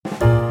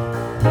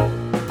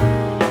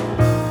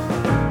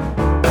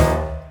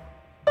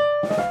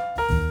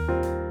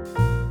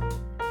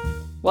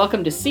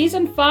Welcome to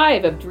Season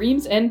 5 of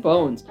Dreams and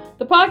Bones,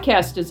 the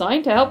podcast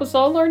designed to help us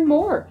all learn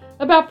more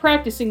about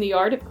practicing the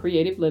art of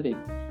creative living.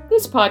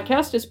 This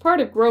podcast is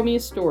part of Grow Me a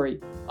Story,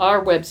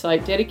 our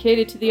website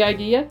dedicated to the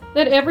idea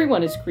that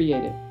everyone is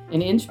creative.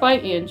 And inch by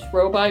inch,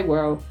 row by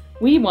row,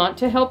 we want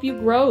to help you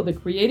grow the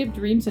creative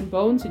dreams and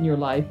bones in your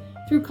life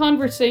through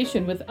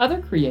conversation with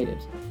other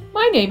creatives.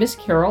 My name is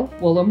Carol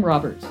Woolham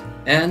Roberts.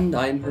 And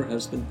I'm her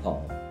husband,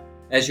 Paul.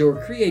 As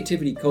your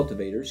creativity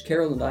cultivators,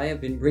 Carol and I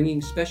have been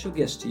bringing special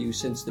guests to you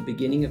since the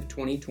beginning of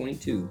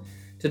 2022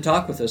 to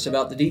talk with us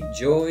about the deep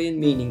joy and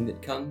meaning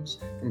that comes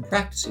from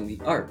practicing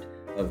the art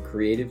of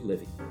creative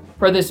living.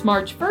 For this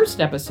March 1st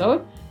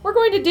episode, we're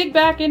going to dig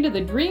back into the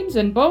Dreams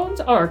and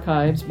Bones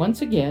archives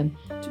once again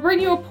to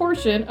bring you a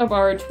portion of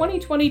our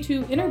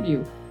 2022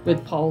 interview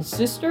with Paul's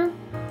sister,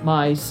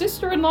 my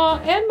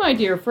sister-in-law, and my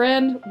dear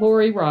friend,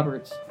 Laurie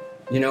Roberts.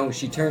 You know,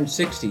 she turned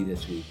 60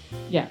 this week.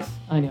 Yes,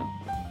 I know.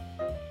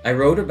 I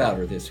wrote about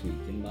her this week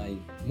in my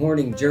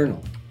morning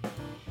journal.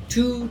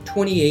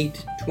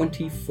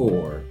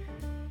 2/28/24.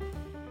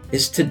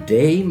 Is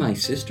today my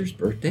sister's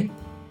birthday?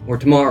 Or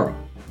tomorrow?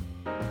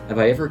 Have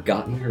I ever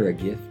gotten her a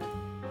gift?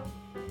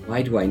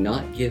 Why do I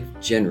not give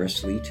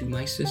generously to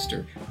my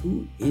sister?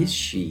 Who is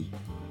she?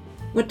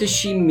 What does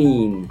she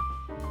mean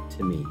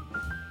to me?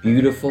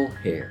 Beautiful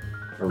hair,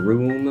 a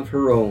room of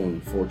her own,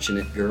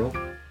 fortunate girl.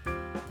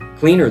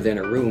 Cleaner than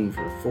a room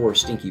for 4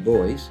 stinky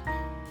boys.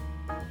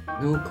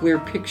 No clear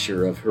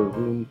picture of her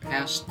room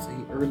past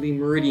the early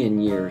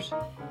Meridian years.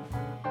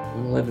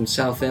 111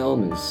 South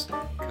Elm is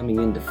coming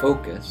into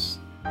focus.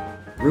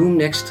 Room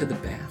next to the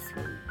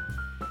bathroom.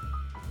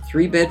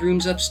 3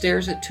 bedrooms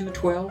upstairs at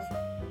 212.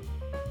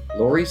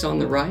 Laurie's on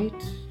the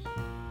right.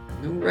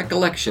 No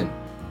recollection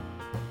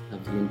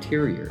of the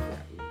interior of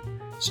that room.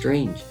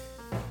 Strange.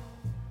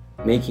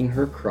 Making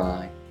her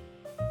cry.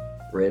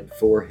 Red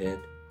forehead.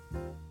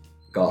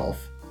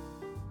 Golf.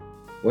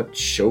 What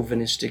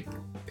chauvinistic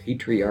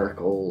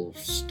patriarchal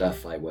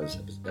stuff I was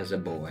as a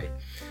boy.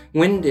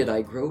 When did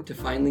I grow to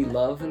finally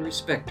love and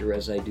respect her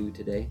as I do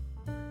today?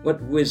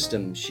 What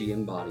wisdom she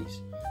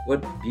embodies.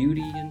 What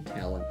beauty and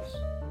talents.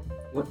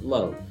 What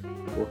love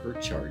for her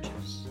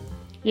charges.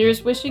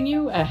 Here's wishing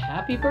you a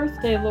happy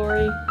birthday,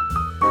 Laurie.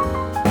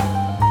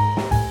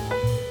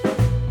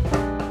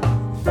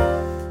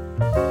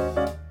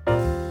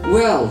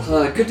 Well,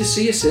 good to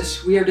see you,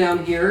 sis. We are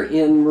down here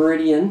in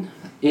Meridian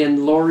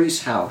in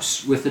Laurie's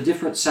house with a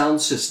different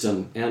sound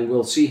system, and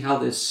we'll see how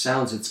this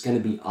sounds. It's going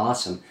to be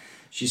awesome.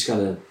 She's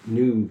got a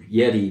new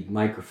Yeti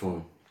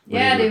microphone.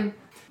 Yeah, I do.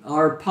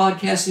 Our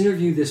podcast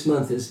interview this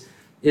month is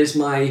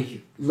my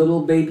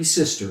little baby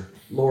sister,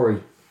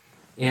 Laurie.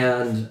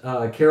 And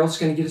Carol's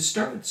going to get us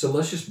started. So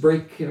let's just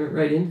break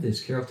right into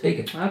this. Carol, take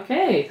it.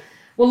 Okay.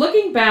 Well,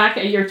 looking back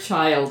at your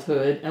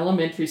childhood,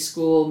 elementary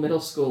school,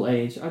 middle school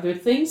age, are there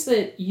things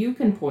that you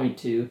can point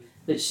to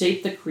that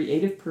shape the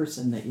creative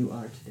person that you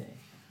are today?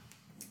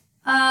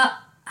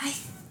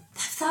 I've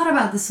thought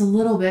about this a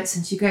little bit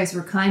since you guys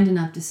were kind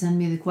enough to send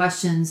me the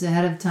questions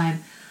ahead of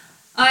time.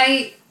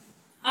 I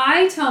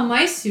tell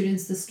my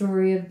students the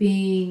story of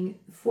being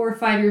 4 or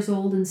 5 years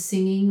old and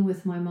singing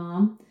with my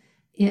mom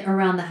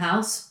around the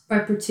house. I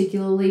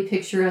particularly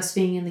picture us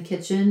being in the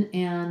kitchen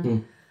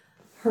and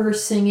her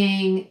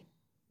singing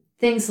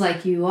things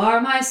like, "You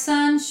are my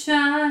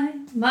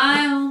sunshine,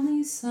 my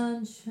only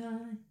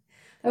sunshine."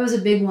 That was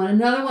a big one.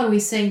 Another one we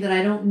sang that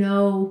I don't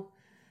know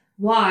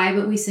why,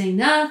 but we sang,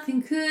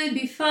 "Nothing could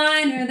be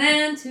finer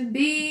than to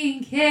be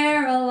in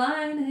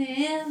Carolina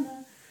in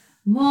the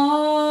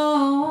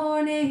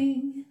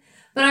morning."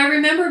 But I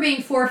remember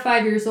being 4 or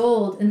 5 years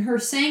old and her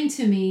saying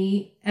to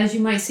me, as you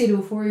might say to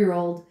a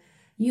 4-year-old,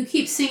 "You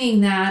keep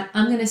singing that,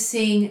 I'm going to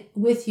sing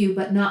with you,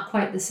 but not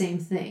quite the same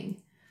thing."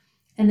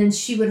 And then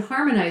she would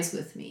harmonize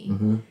with me.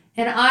 Mm-hmm.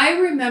 And I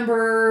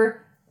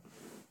remember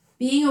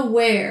being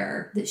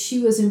aware that she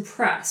was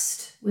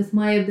impressed with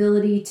my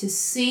ability to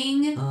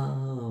sing.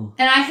 Oh.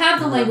 And I have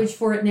the language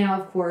for it now,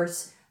 of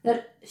course,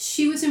 that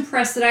she was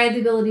impressed that I had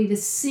the ability to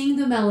sing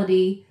the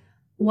melody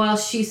while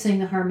she sang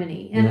the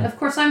harmony. And of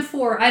course, I'm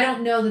 4. I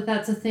don't know that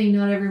that's a thing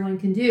not everyone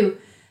can do.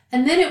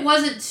 And then it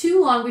wasn't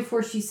too long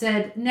before she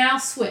said, "Now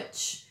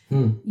switch.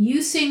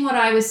 You sing what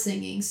I was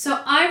singing." So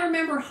I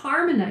remember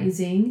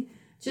harmonizing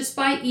just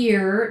by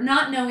ear,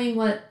 not knowing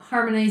what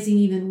harmonizing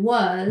even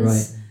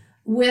was,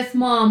 with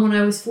Mom when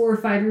I was 4 or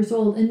 5 years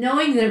old, and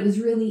knowing that it was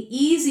really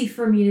easy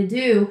for me to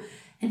do,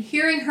 and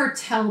hearing her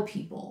tell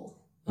people,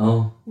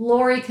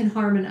 "Laurie can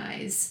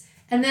harmonize."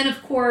 And then,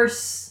 of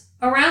course,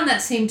 around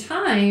that same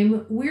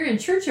time, we're in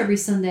church every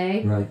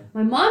Sunday. Right.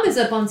 My mom is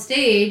up on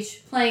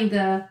stage playing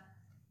the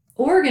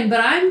organ,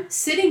 but I'm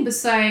sitting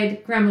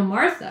beside Grandma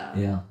Martha.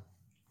 Yeah.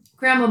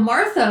 Grandma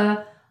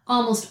Martha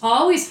almost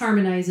always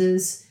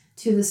harmonizes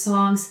to the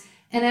songs.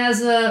 And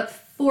as a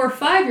 4 or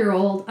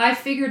 5-year-old, I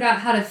figured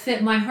out how to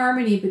fit my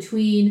harmony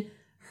between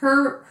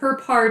her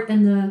part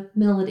and the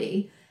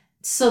melody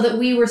so that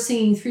we were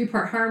singing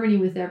 3-part harmony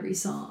with every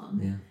song.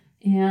 Yeah.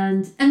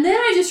 And then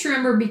I just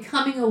remember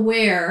becoming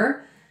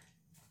aware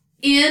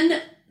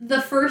in the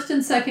 1st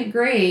and 2nd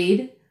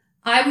grade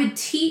I would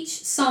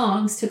teach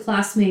songs to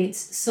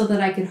classmates so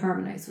that I could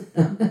harmonize with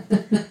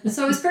them.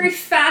 So I was very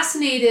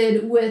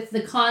fascinated with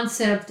the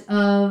concept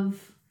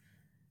of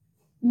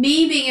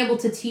me being able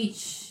to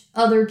teach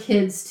other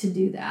kids to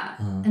do that,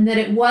 and that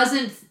it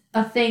wasn't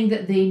a thing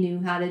that they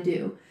knew how to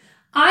do.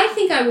 I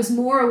think I was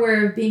more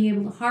aware of being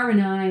able to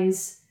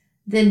harmonize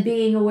than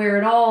being aware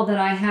at all that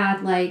I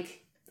had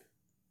like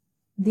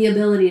the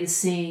ability to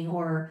sing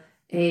or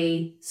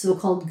a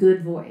so-called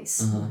good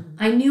voice.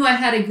 I knew I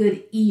had a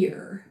good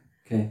ear.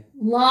 Okay.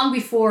 Long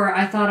before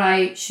I thought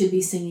I should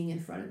be singing in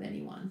front of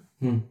anyone.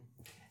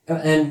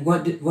 And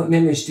what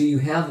memories do you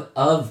have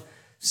of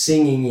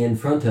singing in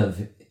front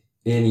of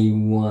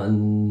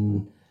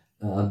anyone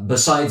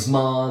besides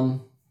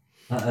Mom?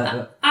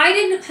 I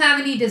didn't have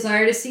any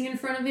desire to sing in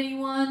front of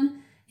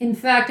anyone. In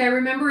fact, I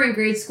remember in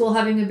grade school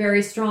having a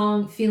very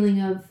strong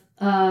feeling of,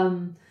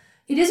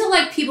 it isn't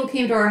like people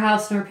came to our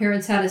house and our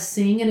parents had us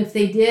sing. And if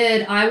they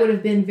did, I would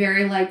have been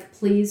very like,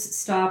 please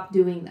stop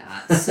doing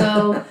that.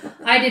 So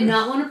I did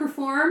not want to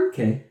perform.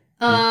 Okay.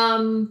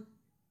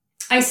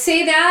 I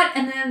say that.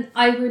 And then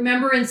I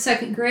remember in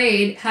second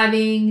grade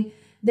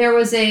there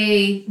was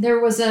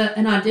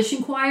an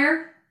audition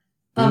choir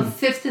of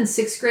fifth and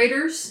sixth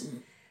graders.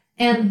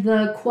 And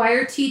the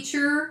choir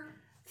teacher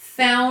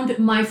found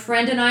my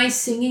friend and I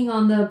singing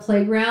on the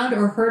playground,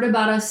 or heard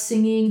about us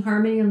singing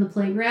harmony on the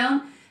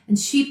playground. And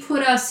she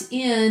put us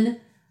in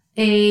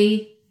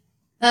a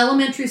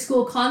elementary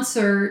school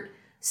concert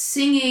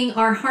singing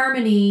our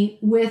harmony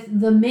with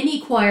the mini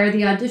choir,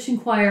 the audition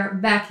choir,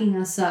 backing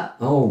us up.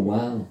 Oh,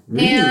 wow.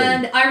 Really?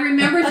 And I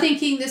remember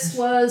thinking this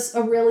was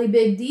a really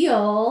big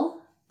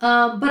deal,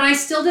 but I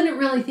still didn't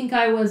really think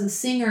I was a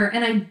singer,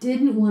 and I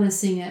didn't want to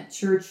sing at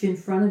church in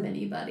front of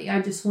anybody.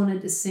 I just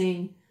wanted to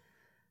sing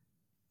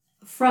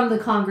from the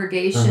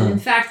congregation. In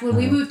fact, when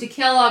we moved to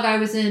Kellogg, I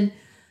was in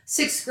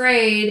sixth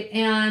grade,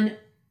 and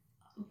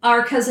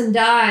our cousin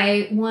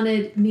Di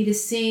wanted me to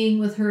sing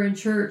with her in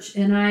church,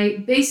 and I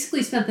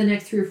basically spent the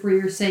next 3 or 4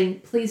 years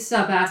saying, please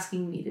stop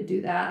asking me to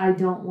do that. I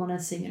don't want to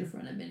sing in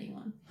front of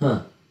anyone.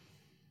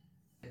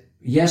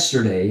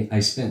 Yesterday, I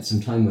spent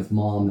some time with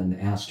Mom and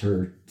asked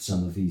her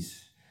some of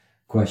these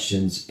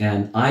questions,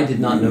 and I did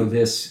not know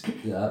this.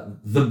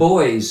 The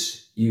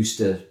boys used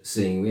to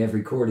sing. We have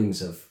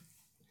recordings of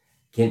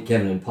Kent,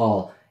 Kevin, and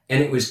Paul,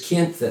 and it was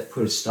Kent that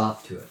put a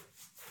stop to it.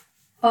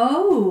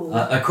 Oh.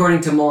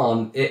 According to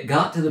Mom, it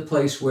got to the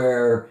place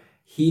where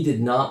he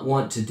did not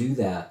want to do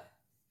that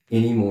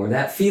anymore.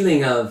 That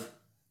feeling of,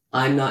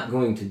 I'm not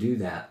going to do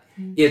that.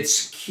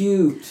 It's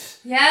cute.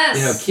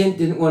 Yes. Kent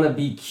didn't want to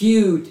be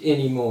cute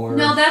anymore.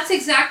 No, that's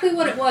exactly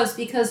what it was,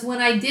 because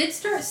when I did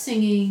start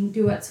singing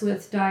duets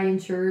with Di in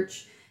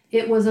church,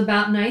 it was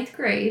about 9th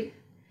grade.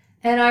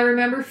 And I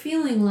remember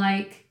feeling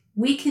like,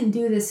 we can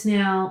do this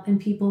now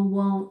and people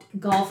won't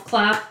golf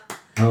clap.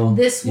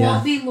 This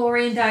won't be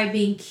Laurie and Di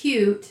being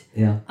cute.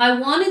 Yeah. I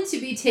wanted to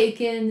be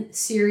taken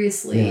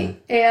seriously.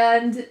 Yeah.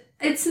 And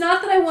it's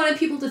not that I wanted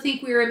people to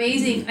think we were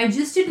amazing. I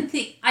just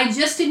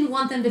didn't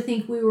want them to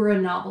think we were a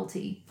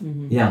novelty.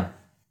 Yeah.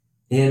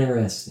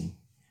 Interesting.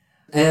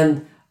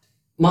 And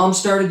Mom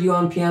started you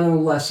on piano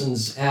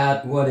lessons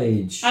at what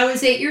age? I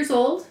was 8 years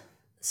old.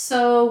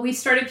 So we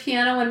started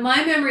piano, and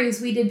my memory is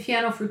we did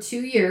piano for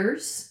 2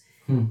 years.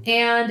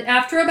 And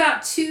after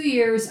about 2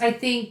 years, I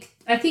think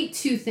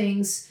 2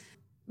 things.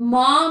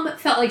 Mom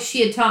felt like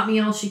she had taught me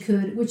all she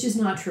could, which is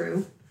not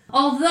true.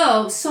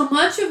 Although so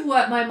much of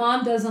what my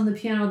mom does on the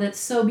piano that's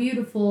so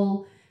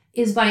beautiful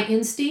is by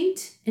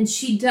instinct, and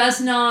she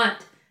did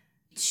not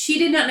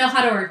know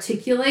how to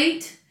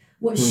articulate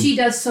what she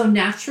does so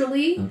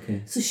naturally.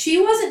 Okay. So she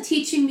wasn't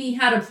teaching me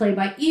how to play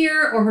by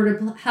ear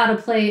or how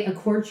to play a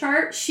chord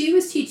chart. She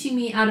was teaching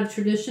me out of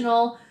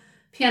traditional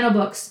piano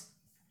books.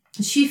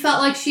 She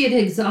felt like she had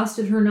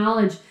exhausted her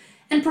knowledge.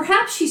 And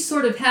perhaps she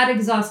sort of had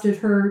exhausted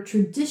her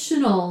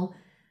traditional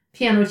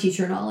piano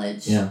teacher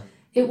knowledge. Yeah.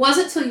 It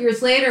wasn't till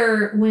years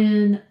later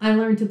when I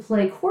learned to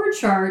play chord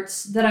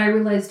charts that I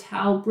realized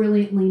how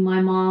brilliantly my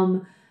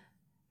mom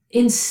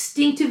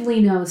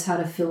instinctively knows how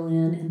to fill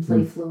in and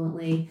play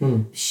fluently.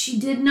 She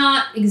did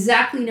not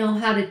exactly know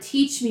how to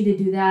teach me to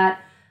do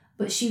that,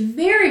 but she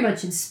very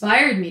much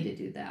inspired me to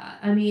do that.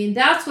 I mean,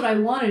 that's what I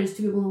wanted, is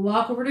to be able to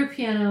walk over to a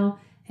piano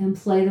and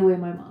play the way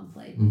my mom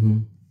played.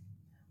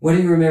 What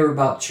do you remember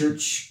about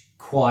church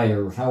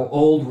choir? How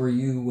old were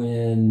you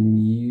when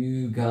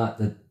you got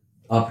the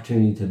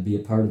opportunity to be a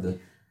part of the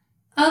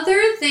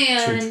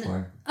church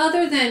choir?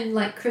 Other than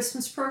like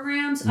Christmas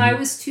programs, I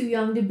was too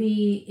young to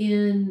be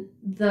in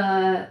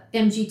the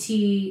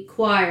MGT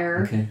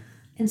choir. Okay.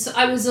 And so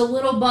I was a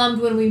little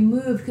bummed when we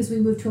moved, because we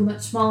moved to a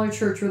much smaller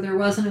church where there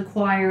wasn't a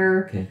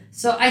choir. Okay.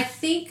 So I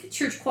think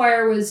church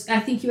choir I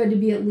think you had to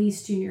be at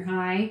least junior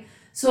high.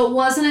 So it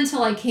wasn't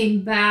until I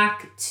came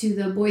back to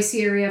the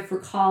Boise area for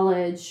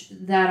college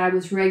that I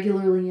was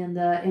regularly in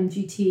the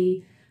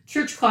MGT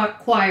church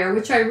choir,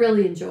 which I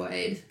really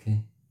enjoyed. Okay.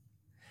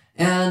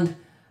 And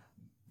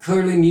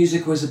clearly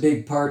music was a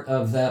big part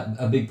of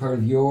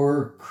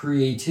your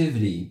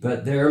creativity,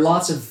 but there are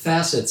lots of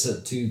facets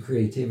to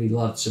creativity,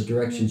 lots of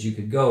directions you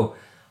could go.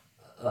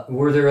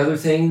 Were there other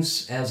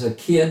things as a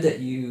kid that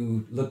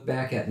you look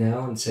back at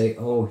now and say,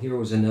 oh, here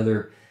was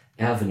another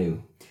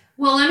avenue?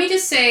 Well, let me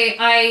just say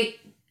I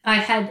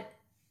had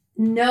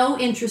no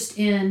interest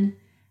in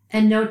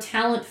and no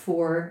talent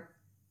for,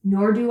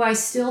 nor do I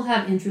still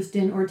have interest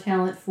in or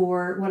talent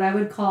for what I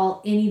would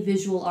call any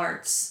visual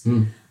arts.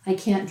 I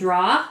can't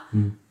draw.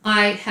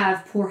 I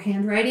have poor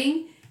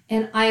handwriting,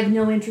 and I have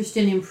no interest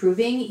in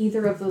improving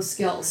either of those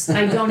skills.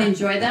 I don't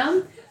enjoy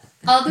them.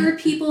 Other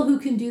people who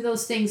can do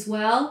those things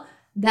well,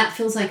 that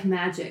feels like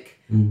magic.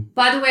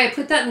 By the way, I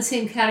put that in the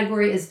same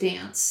category as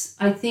dance.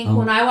 I think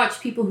when I watch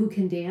people who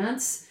can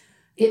dance,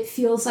 it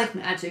feels like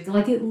magic.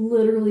 Like it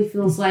literally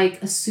feels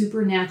like a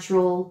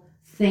supernatural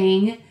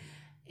thing.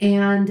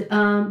 And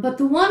but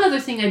the one other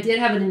thing I did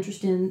have an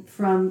interest in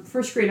from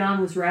first grade on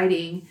was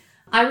writing.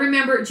 I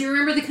remember, do you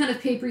remember the kind of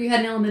paper you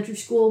had in elementary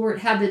school where it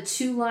had the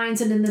 2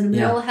 lines and in the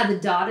middle it had the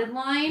dotted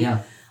line?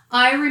 Yeah.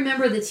 I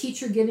remember the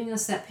teacher giving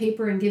us that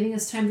paper and giving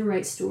us time to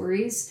write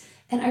stories.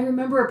 And I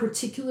remember a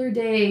particular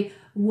day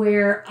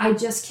where I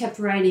just kept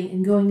writing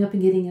and going up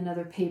and getting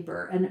another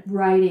paper and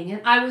writing.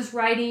 And I was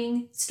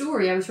writing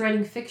story. I was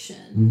writing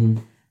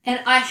fiction. And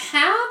I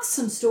have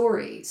some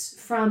stories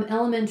from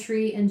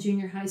elementary and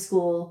junior high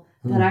school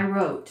that I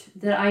wrote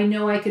that I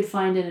know I could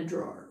find in a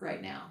drawer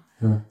right now.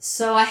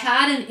 So I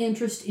had an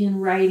interest in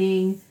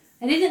writing.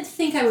 I didn't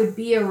think I would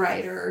be a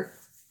writer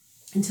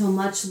until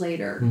much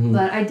later,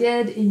 but I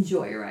did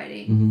enjoy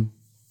writing.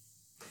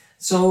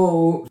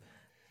 So,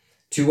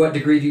 to what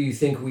degree do you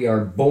think we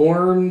are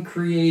born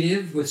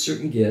creative with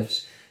certain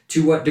gifts?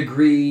 To what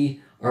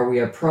degree are we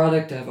a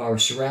product of our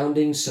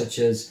surroundings, such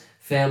as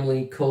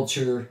family,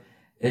 culture,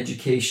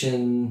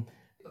 education?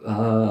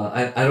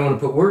 I don't want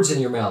to put words in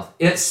your mouth.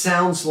 It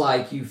sounds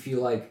like you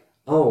feel like,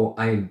 oh,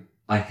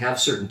 I have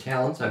certain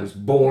talents. I was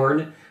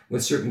born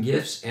with certain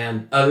gifts,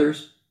 and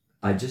others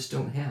I just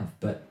don't have.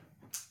 But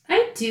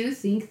I do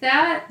think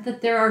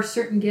that there are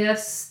certain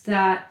gifts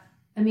that,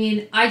 I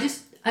mean,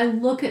 I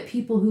look at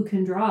people who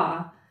can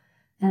draw,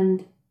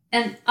 and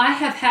I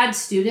have had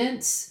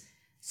students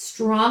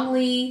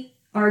strongly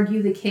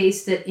argue the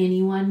case that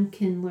anyone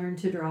can learn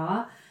to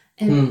draw.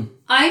 And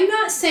I'm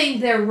not saying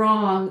they're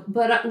wrong,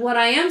 but what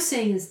I am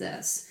saying is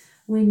this.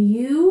 When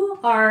you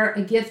are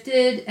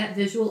gifted at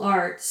visual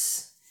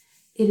arts,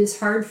 it is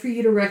hard for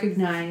you to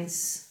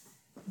recognize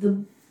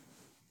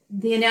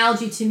the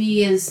analogy to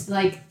me is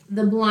like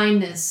the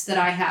blindness that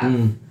I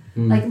have.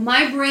 Like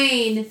my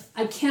brain,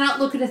 I cannot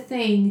look at a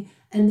thing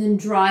and then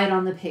draw it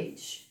on the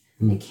page.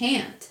 I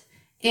can't.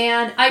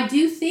 And I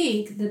do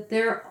think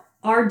that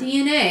our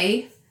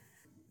DNA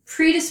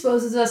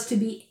predisposes us to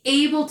be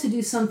able to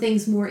do some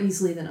things more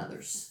easily than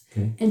others.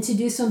 And to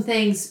do some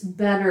things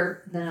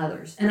better than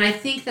others. And I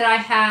think that I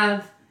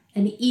have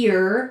an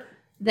ear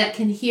that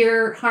can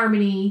hear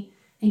harmony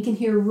and can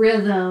hear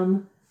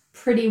rhythm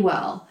pretty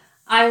well.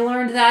 I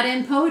learned that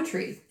in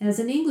poetry as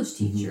an English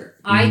teacher.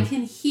 I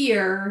can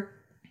hear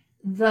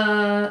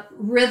the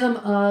rhythm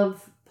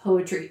of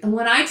poetry. And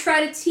when I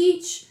try to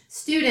teach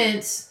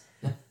students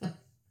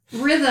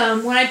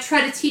rhythm, when I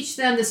try to teach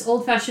them this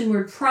old-fashioned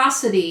word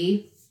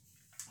prosody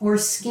or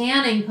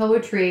scanning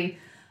poetry,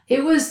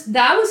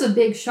 that was a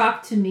big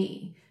shock to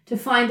me to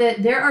find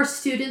that there are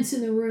students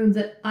in the room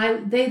that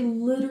they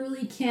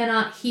literally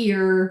cannot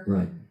hear.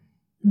 Right.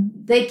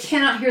 They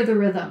cannot hear the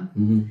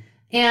rhythm.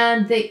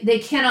 And they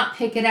cannot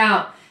pick it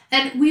out.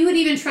 And we would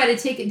even try to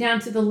take it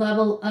down to the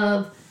level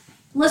of,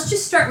 let's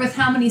just start with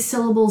how many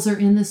syllables are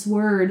in this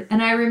word.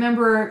 And I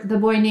remember the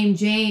boy named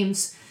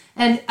James,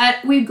 and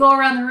we'd go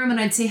around the room and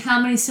I'd say, how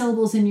many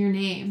syllables in your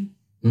name?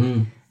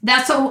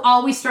 That's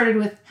all we started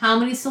with, how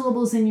many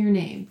syllables in your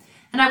name?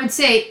 And I would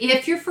say,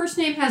 if your first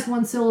name has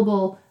 1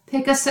 syllable,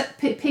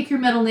 pick your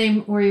middle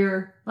name or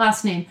your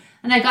last name.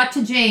 And I got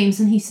to James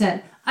and he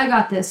said, I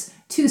got this,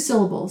 2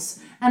 syllables.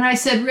 And I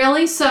said,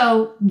 really?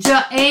 So,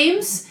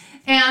 Ames?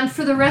 And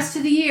for the rest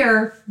of the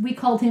year, we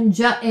called him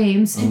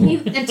Ames.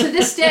 And to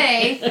this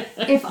day,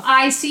 if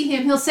I see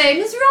him, he'll say,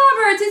 Ms.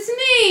 Roberts, it's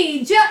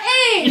me,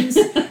 Ames.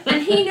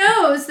 And he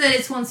knows that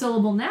it's 1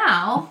 syllable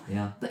now.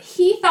 Yeah. But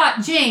he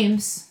thought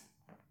James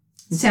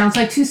sounds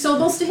like 2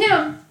 syllables to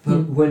him.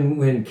 But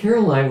when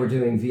Carol and I were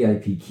doing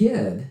VIP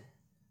Kid,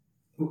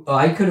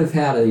 I could have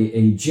had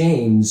a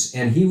James,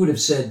 and he would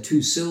have said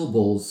 2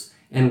 syllables,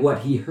 and what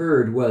he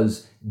heard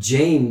was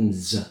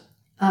James.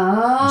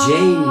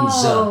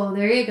 Oh,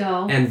 there you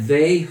go. And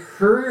they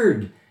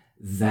heard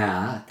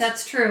that.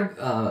 That's true.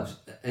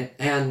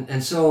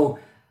 And so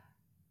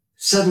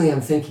suddenly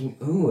I'm thinking,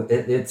 oh,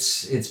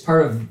 it's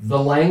part of the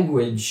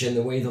language and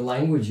the way the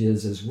language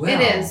is as well.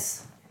 It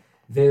is.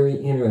 Very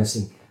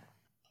interesting.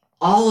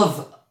 All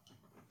of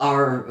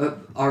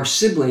our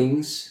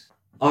siblings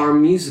are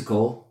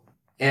musical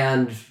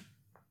and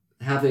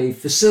have a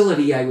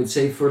facility, I would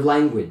say, for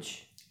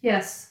language.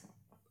 Yes.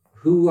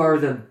 Who are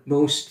the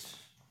most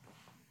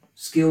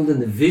skilled in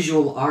the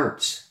visual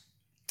arts?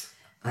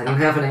 I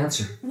don't have an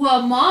answer.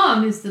 Well,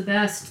 Mom is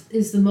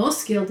the most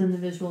skilled in the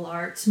visual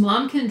arts.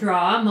 Mom can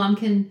draw.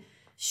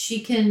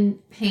 She can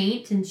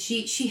paint, and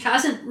she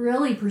hasn't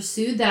really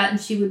pursued that, and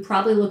she would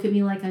probably look at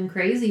me like I'm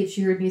crazy if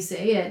she heard me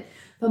say it.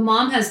 But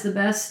Mom has the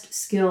best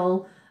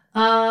skill.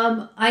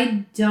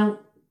 I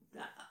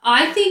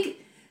think,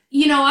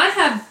 I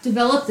have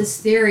developed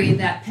this theory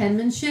that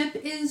penmanship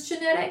is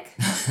genetic,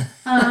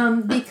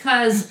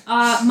 because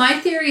my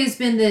theory has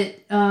been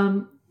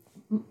that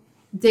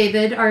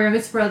David, our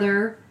youngest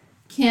brother,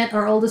 Kent,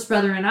 our oldest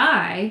brother, and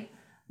I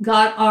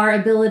got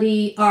our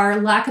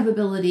lack of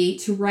ability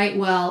to write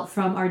well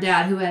from our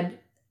dad, who had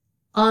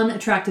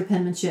unattractive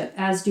penmanship,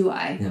 as do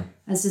I,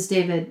 as does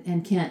David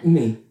and Kent.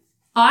 Me.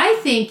 I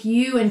think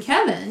you and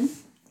Kevin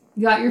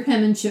got your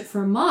penmanship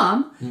from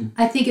Mom.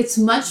 I think it's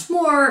much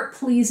more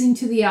pleasing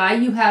to the eye.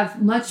 You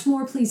have much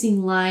more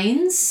pleasing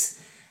lines.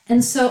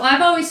 And so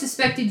I've always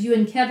suspected you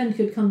and Kevin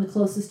could come the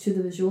closest to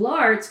the visual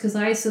arts, because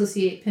I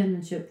associate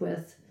penmanship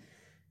with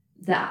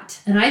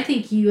that. And I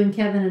think you and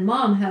Kevin and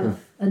Mom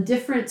have a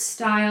different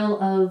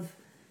style of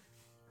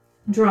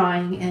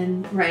drawing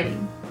and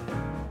writing.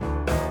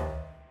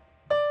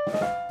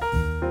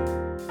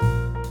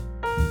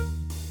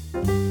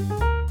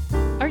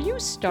 Are you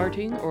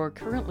starting or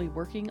currently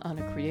working on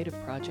a creative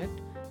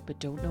project but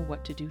don't know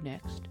what to do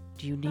next?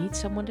 Do you need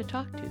someone to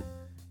talk to?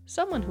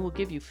 Someone who will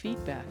give you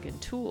feedback and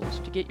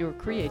tools to get your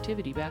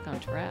creativity back on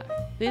track.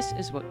 This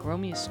is what Grow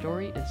Me a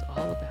Story is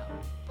all about.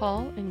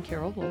 Paul and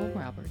Carol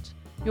Woolham-Roberts,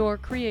 your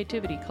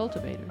creativity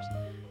cultivators,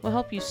 will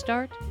help you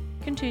start,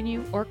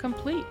 continue, or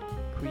complete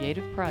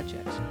creative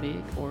projects,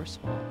 big or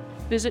small.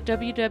 Visit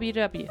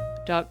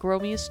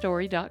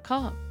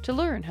www.growmeastory.com to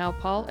learn how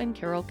Paul and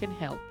Carol can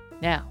help.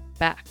 Now,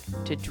 back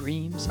to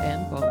Dreams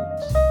and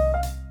Bones.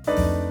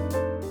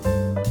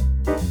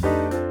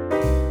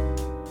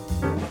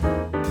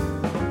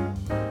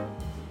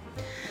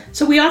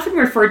 So we often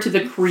refer to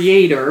the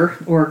Creator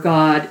or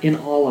God in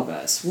all of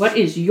us. What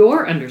is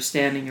your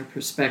understanding or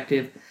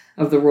perspective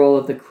of the role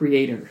of the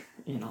Creator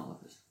in all of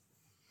us?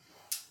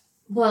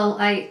 Well,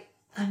 I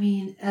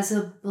mean, as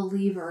a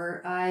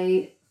believer,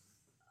 I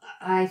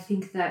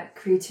think that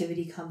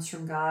creativity comes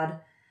from God.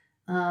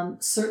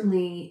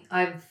 Certainly,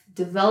 I've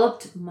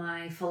developed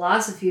my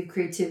philosophy of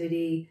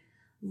creativity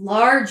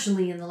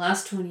largely in the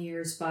last 20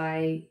 years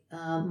by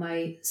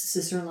my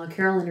sister-in-law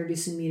Carol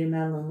introducing me to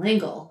Madeleine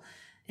L'Engle.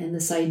 And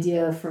this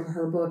idea from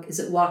her book, is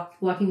it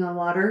Walking on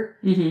Water?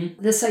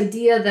 Mm-hmm. This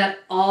idea that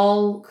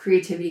all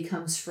creativity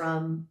comes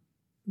from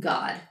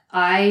God.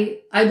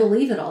 I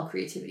believe that all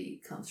creativity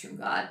comes from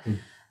God.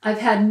 I've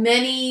had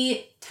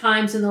many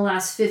times in the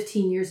last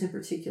 15 years in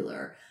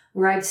particular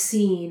where I've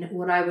seen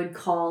what I would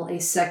call a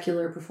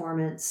secular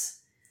performance.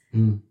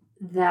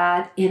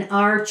 That in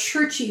our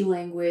churchy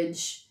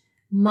language,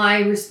 my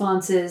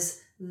response is,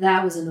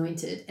 that was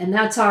anointed. And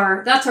that's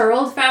our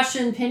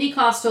old-fashioned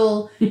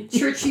Pentecostal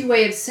churchy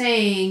way of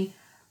saying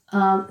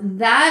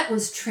that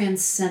was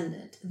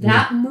transcendent.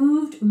 That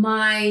moved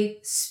my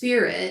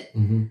spirit.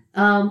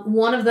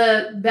 One of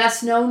the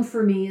best known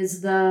for me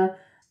is the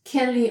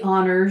Kennedy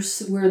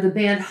Honors, where the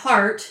band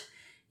Heart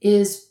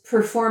is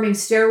performing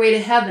Stairway to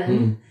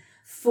Heaven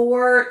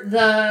for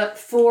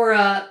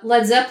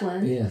Led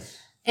Zeppelin. Yes.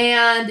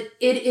 And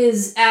it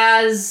is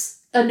as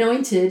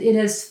anointed, it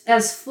is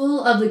as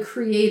full of the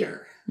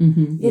Creator.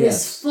 It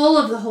is full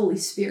of the Holy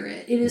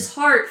Spirit. It is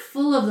Heart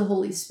full of the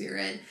Holy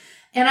Spirit.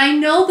 And I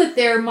know that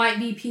there might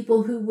be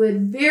people who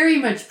would very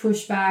much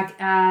push back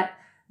at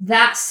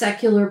that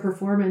secular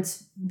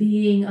performance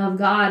being of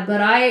God,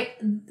 but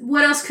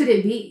what else could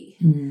it be?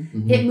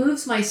 It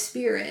moves my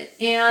spirit.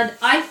 And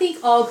I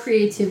think all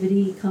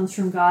creativity comes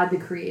from God, the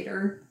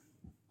Creator.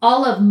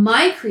 All of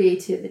my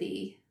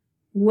creativity,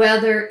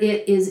 whether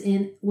it is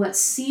in what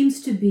seems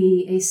to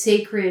be a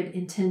sacred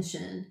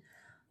intention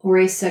or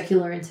a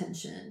secular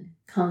intention,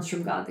 comes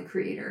from God, the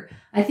Creator.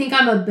 I think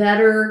I'm a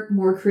better,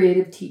 more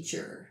creative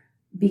teacher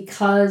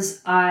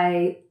because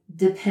I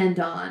depend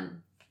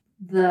on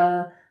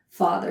the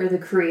Father, the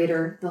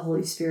Creator, the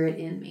Holy Spirit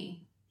in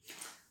me.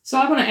 So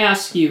I want to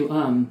ask you,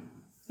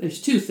 there's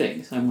two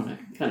things I want to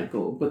kind of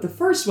go, but the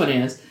first one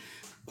is,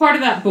 part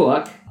of that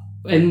book,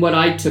 and what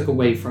I took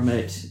away from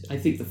it, I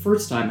think the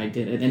first time I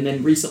did it, and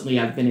then recently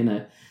I've been in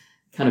a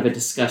kind of a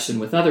discussion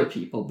with other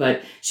people,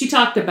 but she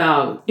talked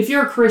about, if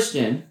you're a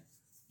Christian,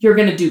 you're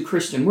going to do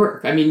Christian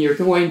work. I mean, you're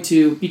going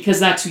to, because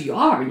that's who you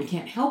are, and you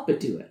can't help but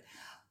do it.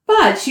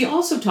 But she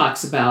also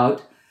talks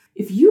about,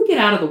 if you get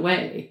out of the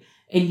way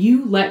and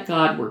you let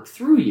God work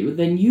through you,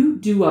 then you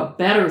do a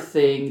better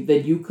thing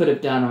than you could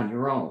have done on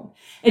your own.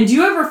 And do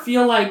you ever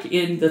feel like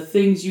in the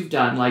things you've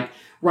done, like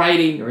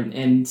writing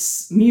and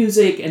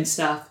music and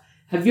stuff,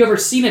 have you ever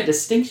seen a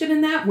distinction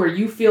in that where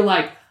you feel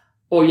like,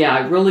 oh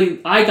yeah,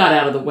 I got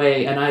out of the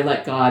way and I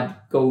let God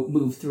go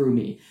move through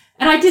me.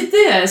 And I did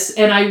this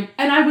and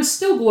I was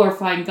still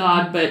glorifying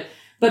God, but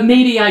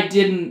maybe I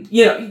didn't,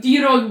 do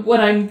you know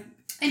what I'm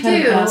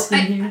kind of asking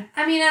here?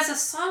 I mean, as a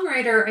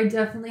songwriter, I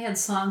definitely had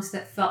songs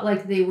that felt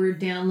like they were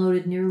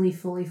downloaded nearly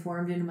fully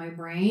formed into my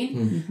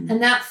brain.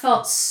 And that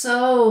felt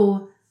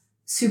so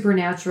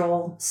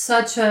supernatural,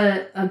 such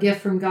a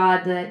gift from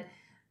God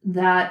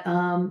that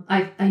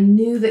I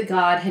knew that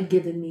God had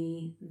given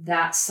me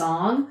that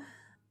song.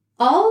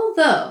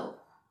 Although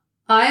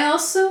I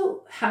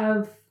also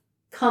have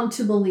come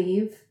to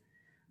believe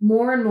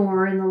more and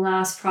more in the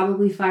last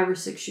probably 5 or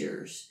 6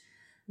 years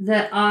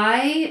that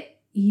I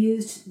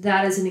used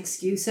that as an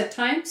excuse at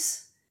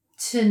times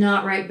to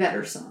not write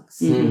better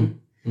songs.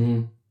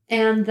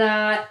 And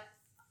that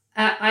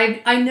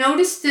I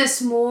noticed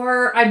this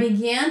more. I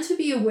began to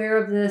be aware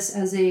of this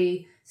as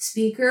a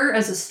speaker,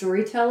 as a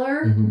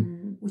storyteller,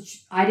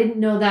 which I didn't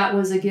know that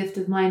was a gift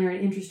of mine or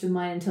an interest of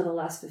mine until the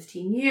last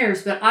 15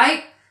 years. But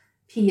I,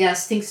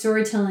 P.S., think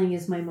storytelling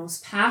is my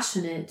most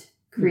passionate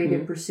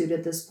creative pursuit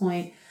at this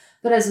point.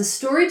 But as a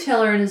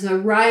storyteller and as a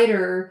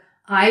writer,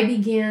 I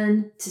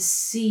began to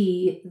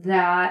see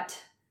that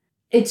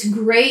it's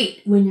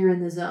great when you're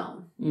in the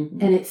zone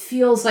and it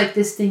feels like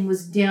this thing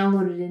was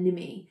downloaded into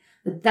me,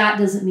 but that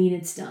doesn't mean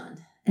it's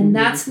done. And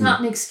that's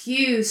not an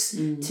excuse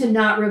to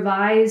not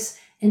revise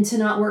and to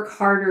not work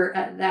harder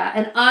at that.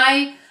 And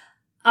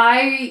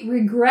I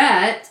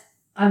regret,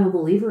 I'm a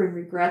believer in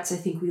regrets. I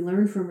think we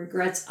learn from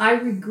regrets. I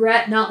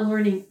regret not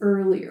learning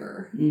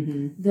earlier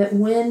that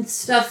when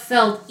stuff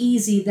felt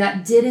easy,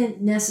 that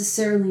didn't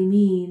necessarily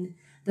mean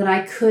that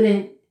I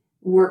couldn't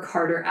work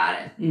harder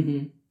at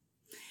it.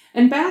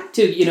 And back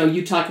to,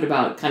 you talking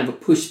about kind of a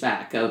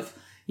pushback of,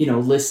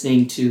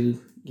 listening to,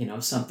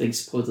 something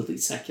supposedly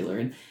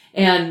secular.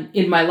 And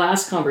in my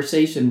last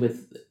conversation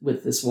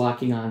with this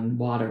Walking on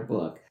Water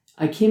book,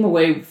 I came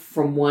away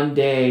from one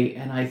day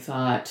and I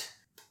thought,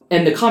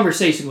 and the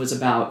conversation was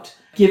about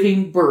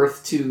giving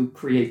birth to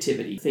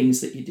creativity,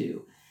 things that you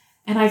do.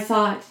 And I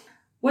thought,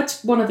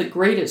 what's one of the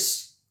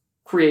greatest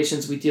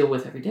creations we deal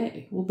with every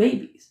day? Well,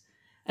 babies.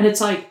 And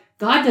it's like,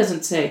 God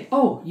doesn't say,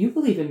 oh, you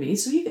believe in me,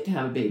 so you get to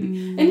have a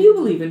baby. And you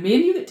believe in me,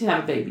 and you get to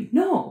have a baby.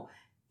 No,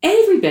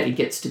 everybody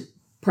gets to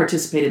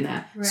participate in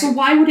that. Right. So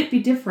why would it be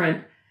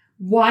different?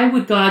 Why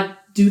would God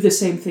do the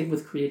same thing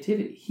with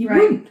creativity? He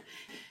wouldn't.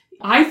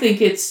 I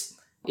think it's,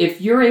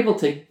 if you're able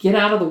to get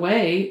out of the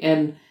way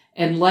and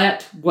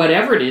let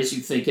whatever it is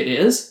you think it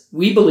is,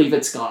 we believe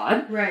it's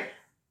God,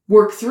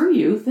 work through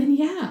you, then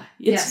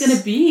it's going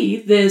to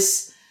be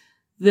this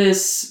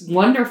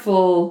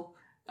wonderful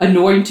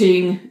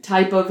anointing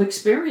type of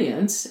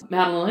experience.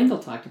 Madeline Engel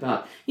talked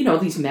about,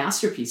 these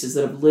masterpieces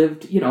that have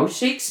lived,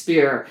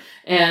 Shakespeare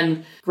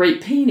and great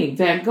painting,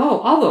 Van Gogh,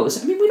 all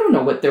those. I mean, we don't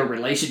know what their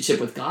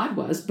relationship with God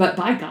was, but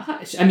by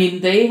gosh, I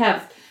mean, they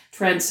have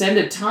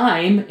transcended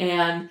time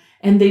and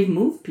they've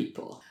moved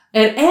people.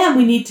 And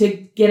we need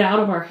to get out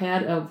of our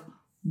head of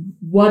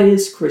what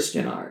is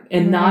Christian art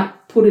and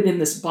not put it in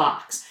this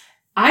box.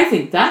 I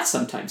think that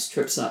sometimes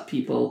trips up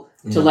people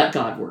to let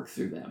God work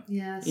through them.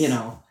 Yes.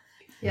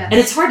 Yes.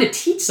 And it's hard to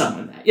teach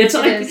someone that. It's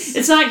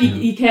not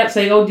you can't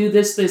say, oh, do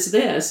this,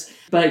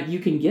 but you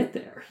can get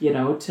there,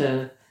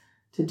 to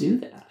do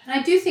that. And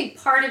I do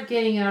think part of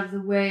getting out of the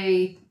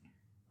way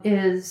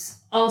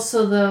is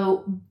also,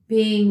 though,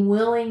 being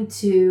willing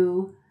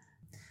to,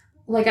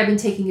 like, I've been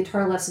taking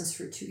guitar lessons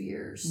for 2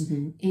 years.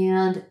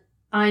 And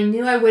I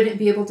knew I wouldn't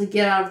be able to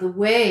get out of the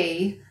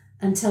way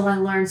until I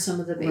learned some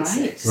of the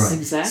basics. Right.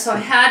 Exactly. So I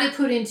had to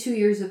put in 2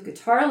 years of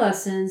guitar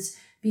lessons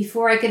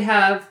before I could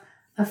have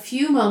a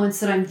few moments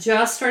that I'm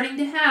just starting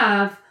to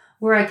have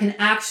where I can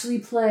actually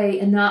play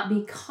and not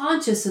be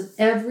conscious of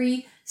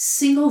every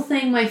single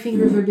thing my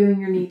fingers are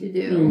doing or need to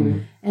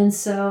do. And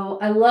so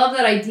I love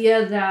that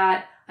idea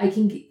that I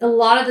can, a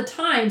lot of the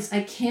times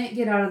I can't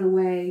get out of the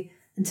way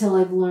until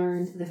I've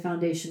learned the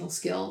foundational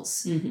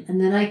skills.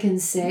 And then I can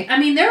say, I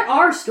mean, there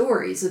are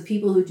stories of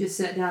people who just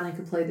sat down and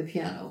could play the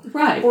piano.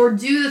 Or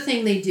do the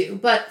thing they do.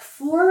 But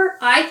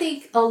I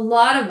think a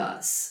lot of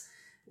us,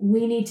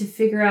 we need to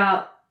figure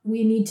out,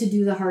 we need to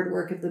do the hard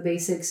work of the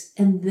basics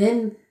and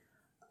then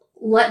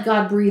let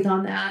God breathe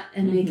on that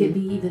and make it be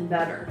even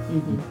better.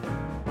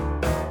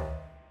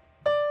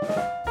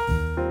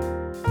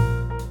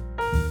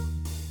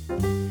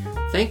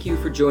 Thank you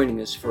for joining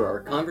us for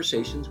our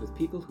conversations with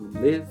people who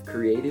live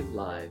creative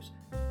lives.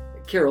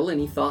 Carol,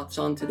 any thoughts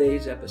on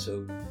today's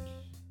episode?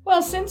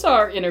 Well, since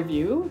our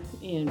interview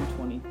in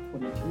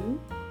 2022,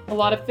 a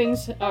lot of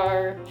things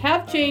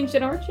have changed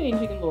and are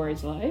changing in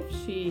Laurie's life.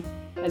 She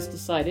has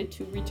decided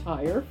to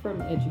retire from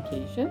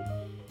education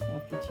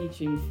after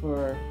teaching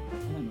for,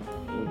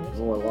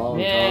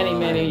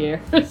 many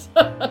years.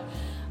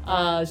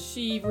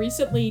 She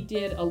recently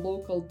did a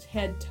local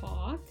TED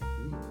Talk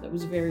that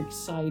was very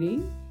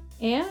exciting,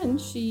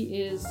 and she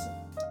is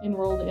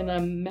enrolled in a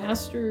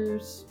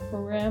master's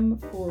program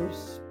to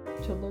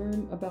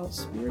learn about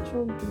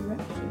spiritual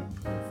direction.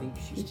 I think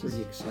she's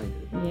pretty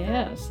excited.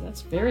 Yes,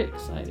 that's very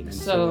exciting.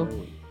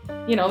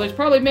 There's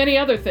probably many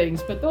other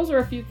things, but those are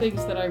a few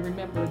things that I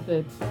remembered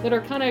that are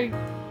kind of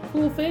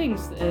cool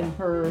things in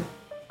her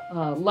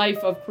life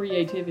of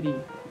creativity.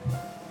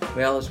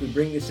 Well, as we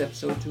bring this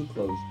episode to a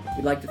close,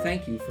 we'd like to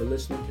thank you for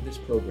listening to this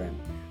program.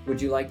 Would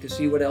you like to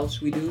see what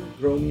else we do at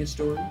Grow Me a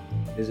Story?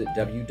 Visit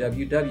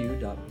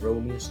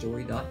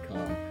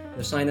www.growmeastory.com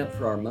to sign up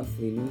for our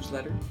monthly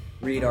newsletter,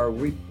 read our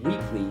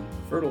weekly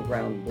Fertile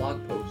Ground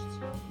blog posts,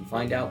 and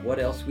find out what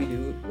else we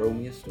do at Grow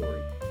Me a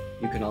Story.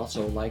 You can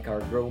also like our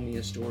Grow Me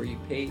a Story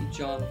page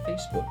on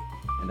Facebook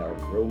and our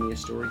Grow Me a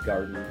Story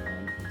Garden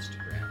on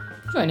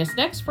Instagram. Join us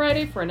next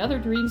Friday for another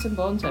Dreams and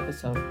Bones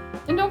episode.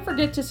 And don't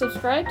forget to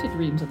subscribe to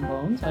Dreams and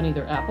Bones on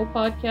either Apple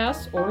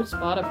Podcasts or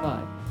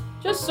Spotify.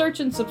 Just search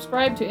and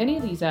subscribe to any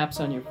of these apps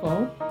on your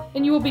phone,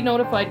 and you will be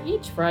notified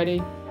each Friday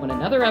when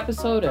another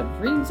episode of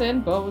Dreams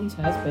and Bones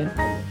has been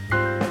published.